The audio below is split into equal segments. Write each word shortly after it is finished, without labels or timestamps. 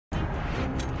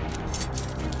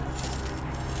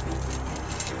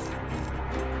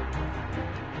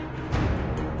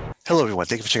Hello, everyone.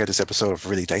 Thank you for checking out this episode of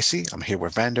Really Dicey. I'm here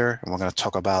with Vander, and we're going to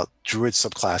talk about Druid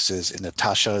subclasses in the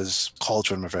Tasha's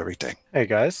Cauldron of Everything. Hey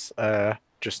guys,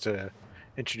 just to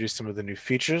introduce some of the new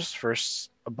features.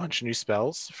 First, a bunch of new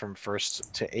spells from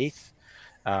first to eighth.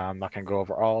 I'm not gonna go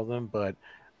over all of them, but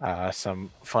some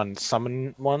fun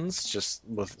summon ones, just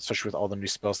with especially with all the new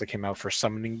spells that came out for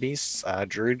summoning beasts.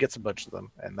 Druid gets a bunch of them,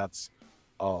 and that's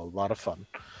a lot of fun.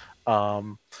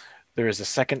 Um, there is a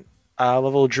second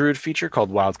level Druid feature called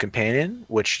Wild Companion,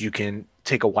 which you can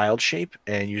take a wild shape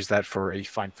and use that for a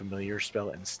Find Familiar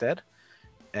spell instead,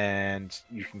 and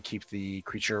you can keep the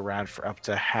creature around for up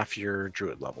to half your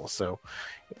druid level. So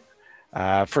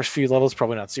first few levels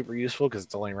probably not super useful because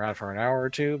it's only around for an hour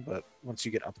or two, but once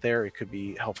you get up there, it could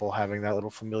be helpful having that little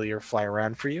familiar fly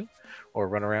around for you or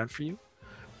run around for you.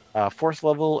 Fourth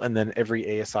level, and then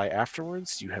every ASI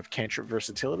afterwards, you have cantrip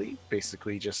versatility.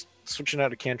 Basically, just switching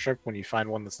out a cantrip when you find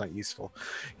one that's not useful.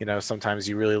 You know, sometimes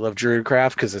you really love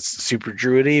Druidcraft because it's super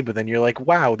druidy, but then you're like,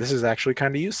 wow, this is actually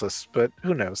kind of useless. But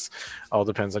who knows? All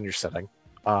depends on your setting.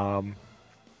 Um,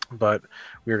 but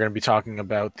we're going to be talking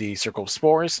about the Circle of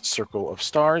Spores, Circle of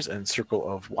Stars, and Circle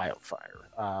of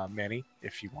Wildfire. Manny,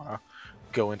 if you want to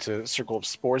go into Circle of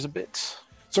Spores a bit.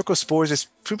 Circle of Spores is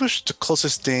pretty much the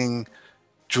closest thing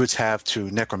Druids have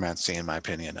to necromancy, in my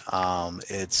opinion. But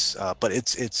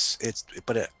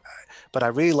I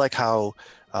really like how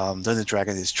Dungeons and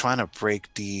Dragons is trying to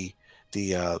break the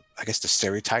I guess the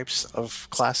stereotypes of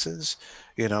classes.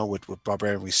 You know, with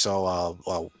Barbarian we saw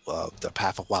the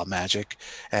Path of Wild Magic,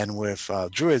 and with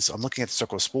Druids, I'm looking at the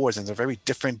Circle of Spores, and it's a very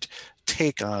different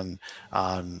take on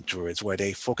Druids, where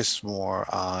they focus more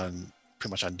on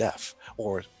pretty much on death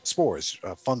or spores,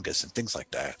 fungus, and things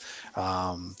like that.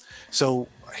 So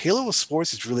Halo of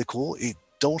Spores is really cool. You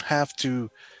don't have to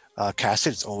cast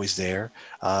it; it's always there.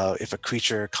 If a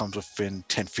creature comes within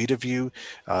 10 feet of you,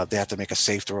 they have to make a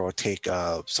save throw or take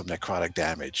some necrotic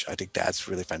damage. I think that's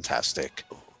really fantastic.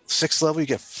 Sixth level, you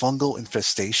get Fungal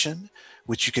Infestation,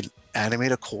 which you can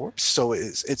animate a corpse. So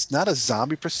it's not a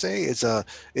zombie per se.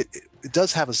 It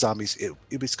does have a zombies.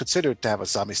 It is considered to have a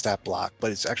zombie stat block, but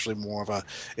it's actually more of a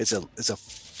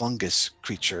fungus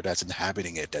creature that's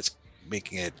inhabiting it, that's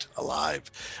making it alive,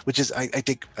 which is I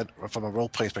think from a role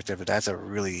play perspective, that's a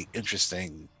really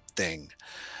interesting thing.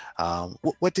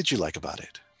 What did you like about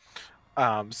it?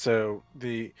 So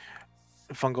the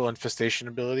fungal infestation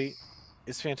ability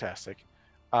is fantastic.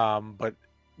 But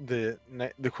the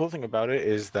cool thing about it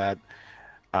is that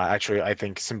actually I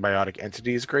think symbiotic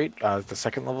entity is great. The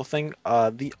second level thing.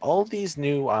 The all these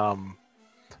new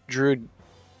druid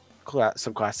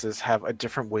subclasses have a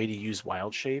different way to use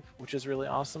wild shape, which is really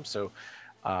awesome. So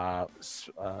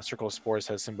Circle of Spores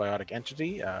has symbiotic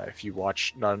entity. If you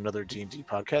watch not another D&D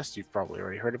podcast, you've probably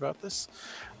already heard about this.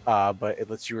 But it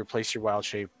lets you replace your wild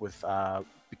shape with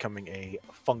becoming a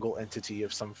fungal entity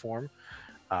of some form,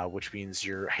 which means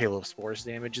your Halo of Spores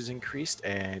damage is increased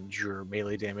and your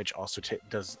melee damage also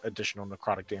does additional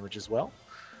necrotic damage as well.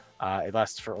 It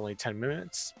lasts for only 10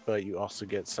 minutes, but you also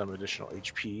get some additional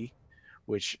HP,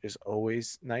 which is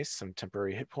always nice, some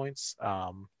temporary hit points.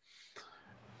 And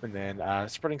then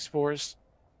Spreading Spores,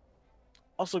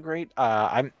 also great.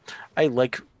 I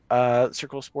like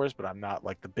Circle Spores, but I'm not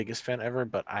like the biggest fan ever.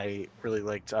 But I really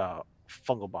liked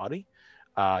Fungal Body.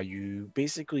 You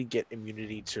basically get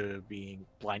immunity to being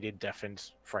blinded,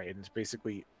 deafened, frightened.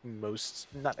 Basically,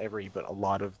 not every, but a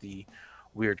lot of the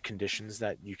weird conditions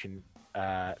that you can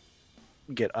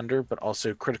get under, but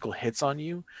also critical hits on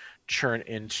you turn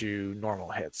into normal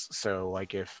hits. So,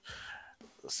 like if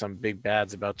some big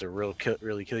bad's about to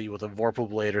really kill you with a Vorpal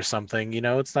blade or something, it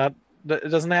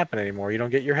doesn't happen anymore. You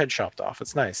don't get your head chopped off.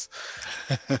 It's nice.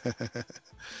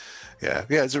 Yeah,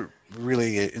 it's a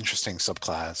really interesting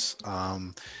subclass.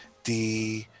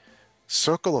 The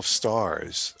Circle of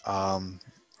Stars,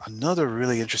 another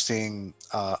really interesting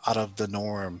out of the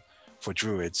norm for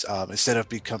druids. Instead of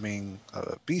becoming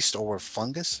a beast or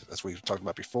fungus, as we've talked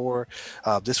about before,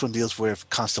 this one deals with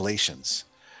constellations.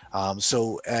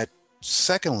 So at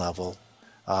second level,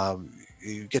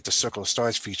 you get the Circle of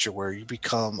Stars feature where you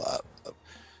become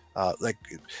like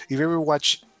if you ever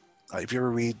watch if you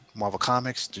ever read Marvel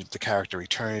Comics, the character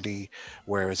Eternity,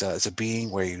 where it's a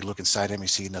being where you look inside him, you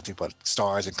see nothing but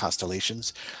stars and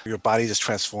constellations. Your body just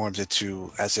transforms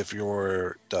into as if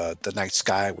you're the night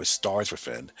sky with stars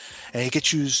within. And you can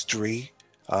choose three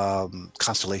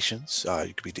constellations.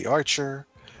 You could be the Archer,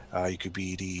 you could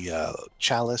be the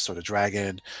Chalice or the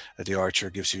Dragon. The Archer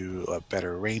gives you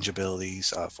better range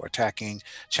abilities for attacking.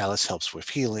 Chalice helps with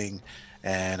healing,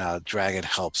 and Dragon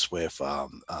helps with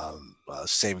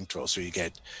saving throws. So you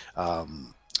get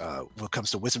when it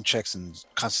comes to wisdom checks and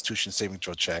constitution saving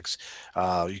throw checks,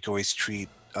 you can always treat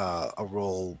a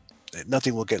roll.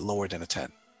 Nothing will get lower than a 10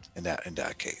 in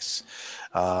that case.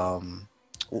 Um,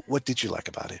 what did you like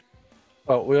about it?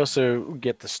 Well, we also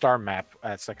get the star map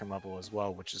at second level as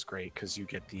well, which is great because you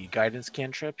get the guidance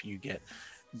cantrip, you get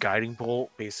guiding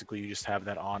bolt. Basically, you just have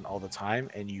that on all the time,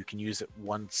 and you can use it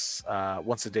once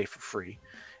a day for free.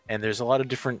 And there's a lot of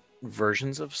different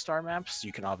versions of star maps.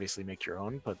 You can obviously make your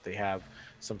own, but they have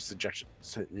some suggested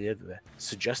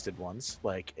ones,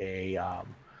 like a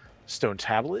stone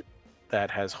tablet that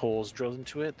has holes drilled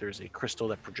into it. There's a crystal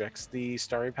that projects the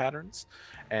starry patterns,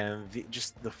 and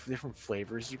just the different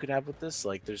flavors you could have with this.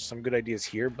 Like, there's some good ideas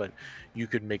here, but you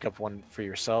could make up one for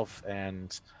yourself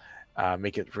and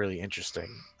make it really interesting.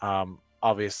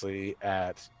 Obviously,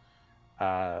 at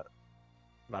uh,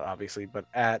 not obviously, but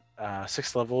at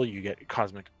sixth level, you get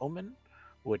Cosmic Omen,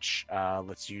 which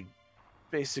lets you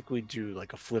basically do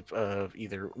like a flip of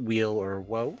either wheel or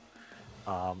woe.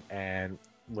 And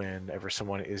whenever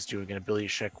someone is doing an ability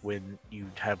check when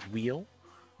you have wheel,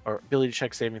 or ability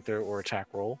check, saving throw, or attack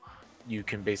roll, you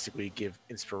can basically give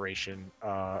inspiration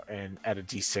and add a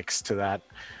d6 to that,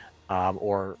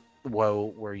 or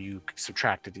woe, where you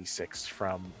subtract a d6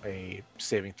 from a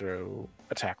saving throw,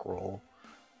 attack roll,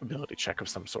 ability check of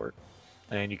some sort.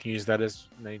 And you can use that as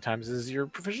many times as your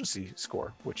proficiency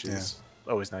score, which Yeah. is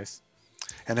always nice.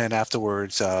 And then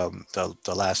afterwards,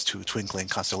 the last two, Twinkling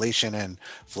Constellation and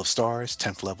Full of Stars,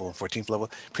 10th level and 14th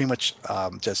level, pretty much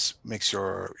just makes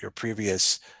your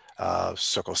previous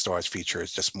Circle of Stars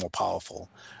features just more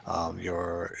powerful.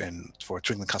 For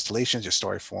Twinkling Constellations, your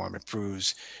story form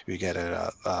improves. You get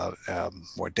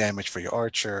more damage for your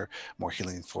archer, more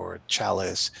healing for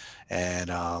Chalice, and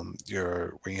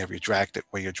your when you have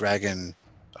when your dragon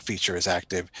feature is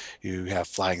active, you have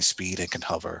flying speed and can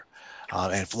hover.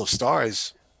 And Full of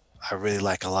Stars, I really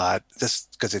like a lot,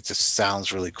 just because it just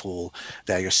sounds really cool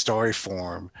that your story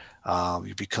form,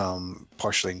 you become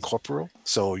partially incorporeal.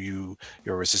 So your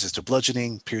resistance to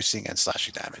bludgeoning, piercing, and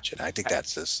slashing damage. And I think I,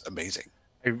 that's just amazing.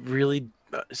 I really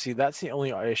see that's the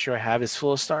only issue I have is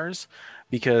full of stars,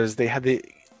 because they had the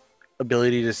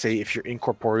ability to say if you're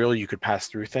incorporeal, you could pass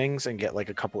through things and get like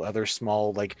a couple other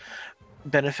small like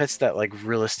benefits that like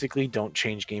realistically don't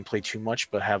change gameplay too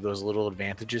much, but have those little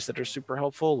advantages that are super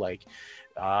helpful. Like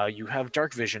you have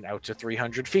dark vision out to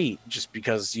 300 feet just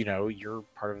because you're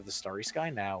part of the starry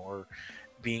sky now, or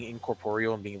being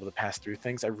incorporeal and being able to pass through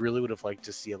things. I really would have liked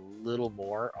to see a little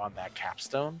more on that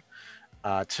capstone.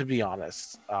 To be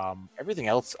honest, everything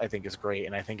else I think is great,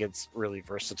 and I think it's really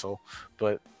versatile.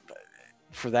 But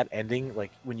for that ending,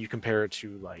 like when you compare it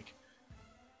to like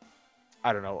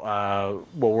I don't know,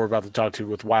 what we're about to talk to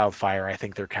with Wildfire, I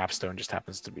think their capstone just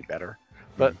happens to be better.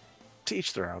 But Mm. to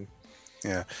each their own.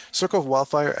 Yeah. Circle of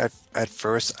Wildfire, at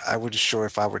first, I wasn't sure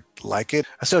if I would like it.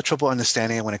 I still have trouble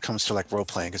understanding it when it comes to like role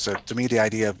playing. Because to me, the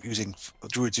idea of using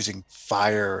druids using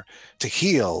fire to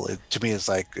heal, to me, is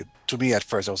like, to me at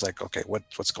first, I was like, okay,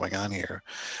 what's going on here?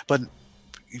 But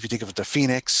if you think of the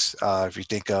phoenix, if you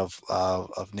think of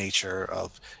nature,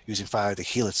 of using fire to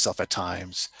heal itself at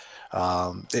times,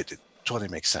 it totally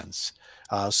makes sense.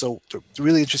 So the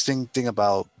really interesting thing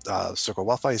about Circle of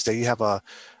Wildfire is that you have a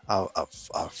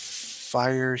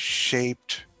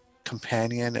fire-shaped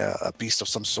companion, a beast of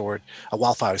some sort, a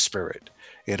wildfire spirit,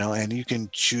 and you can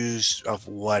choose of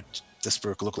what the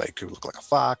spirit could look like. It could look like a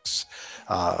fox,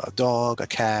 a dog, a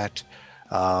cat.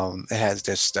 It has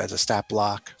this as a stat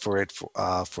block for it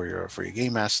for your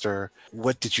game master.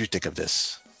 What did you think of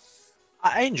this?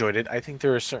 I enjoyed it. I think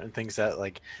there are certain things that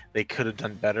like they could have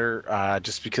done better,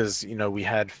 just because we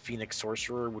had Phoenix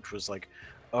Sorcerer, which was like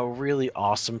a really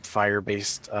awesome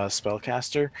fire-based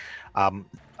spellcaster. Um,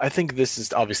 I think this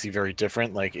is obviously very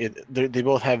different. Like they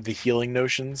both have the healing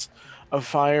notions of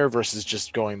fire versus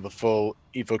just going the full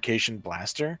evocation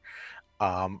blaster.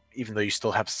 Even though you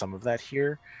still have some of that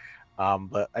here,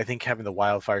 but I think having the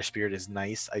wildfire spirit is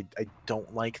nice. I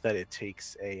don't like that it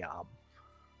takes a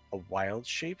wild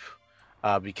shape,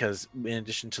 because in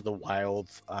addition to the wild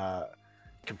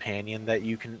companion that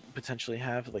you can potentially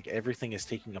have, like everything is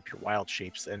taking up your wild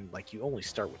shapes, and like you only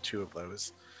start with two of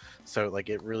those, so like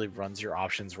it really runs your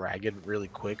options ragged really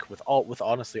quick with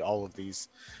honestly all of these.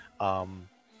 um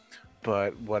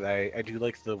but what I do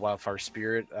like the wildfire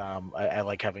spirit. I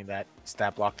like having that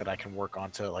stat block that I can work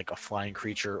onto like a flying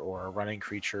creature or a running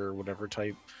creature or whatever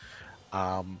type.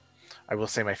 um, I will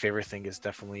say my favorite thing is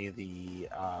definitely the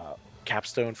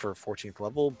capstone for 14th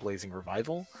level, Blazing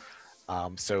Revival.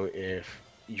 So if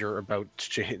you're about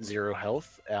to hit zero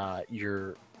health,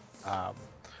 your um,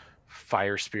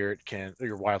 fire spirit can,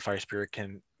 your wildfire spirit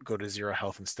can go to 0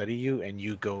 health and steady you, and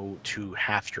you go to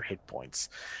half your hit points.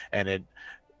 And it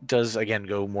does again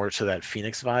go more to that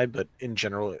Phoenix vibe, but in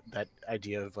general, that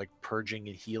idea of like purging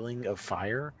and healing of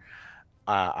fire,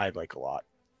 I like a lot.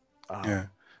 Yeah.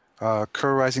 Um,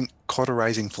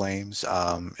 Cauterizing Flames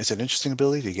is an interesting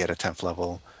ability to get at 10th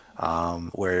level,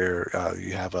 where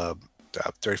you have a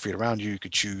 30 feet around you. You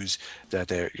could choose that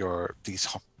these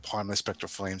harmless spectral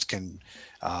flames can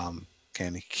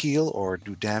heal or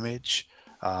do damage,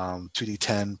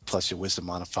 2d10 plus your wisdom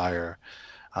modifier.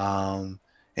 And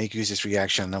you can use this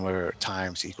reaction a number of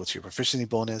times equal to your proficiency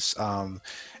bonus.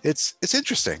 It's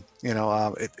interesting.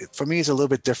 For me, it's a little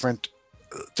bit different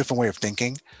way of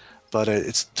thinking, but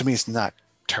it's to me, it's not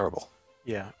terrible.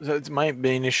 Yeah. So it's my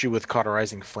main issue with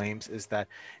cauterizing flames is that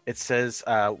it says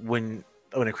when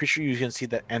a creature you can see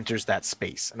that enters that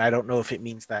space, and I don't know if it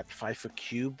means that 5 foot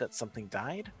cube that something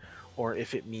died, or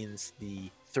if it means the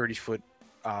 30 foot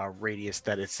radius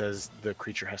that it says the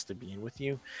creature has to be in with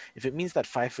you. If it means that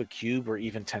 5 foot cube or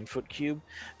even 10 foot cube,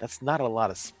 that's not a lot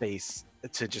of space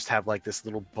to just have like this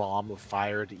little bomb of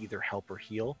fire to either help or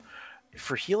heal.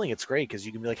 For healing, it's great because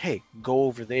you can be like, hey, go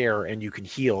over there and you can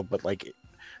heal, but like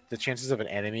the chances of an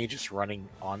enemy just running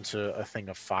onto a thing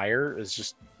of fire is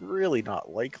just really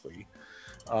not likely.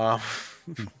 Um,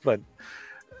 Hmm. but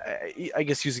I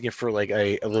guess using it for like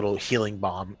a little healing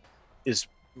bomb is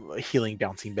healing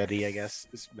bouncing Betty, I guess,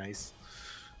 is nice.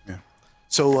 Yeah.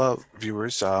 So,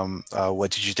 viewers,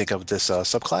 what did you think of this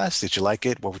subclass? Did you like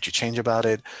it? What would you change about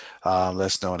it? Let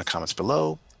us know in the comments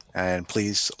below. And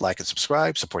please like and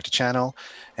subscribe, support the channel,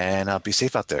 and be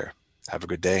safe out there. Have a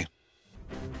good day.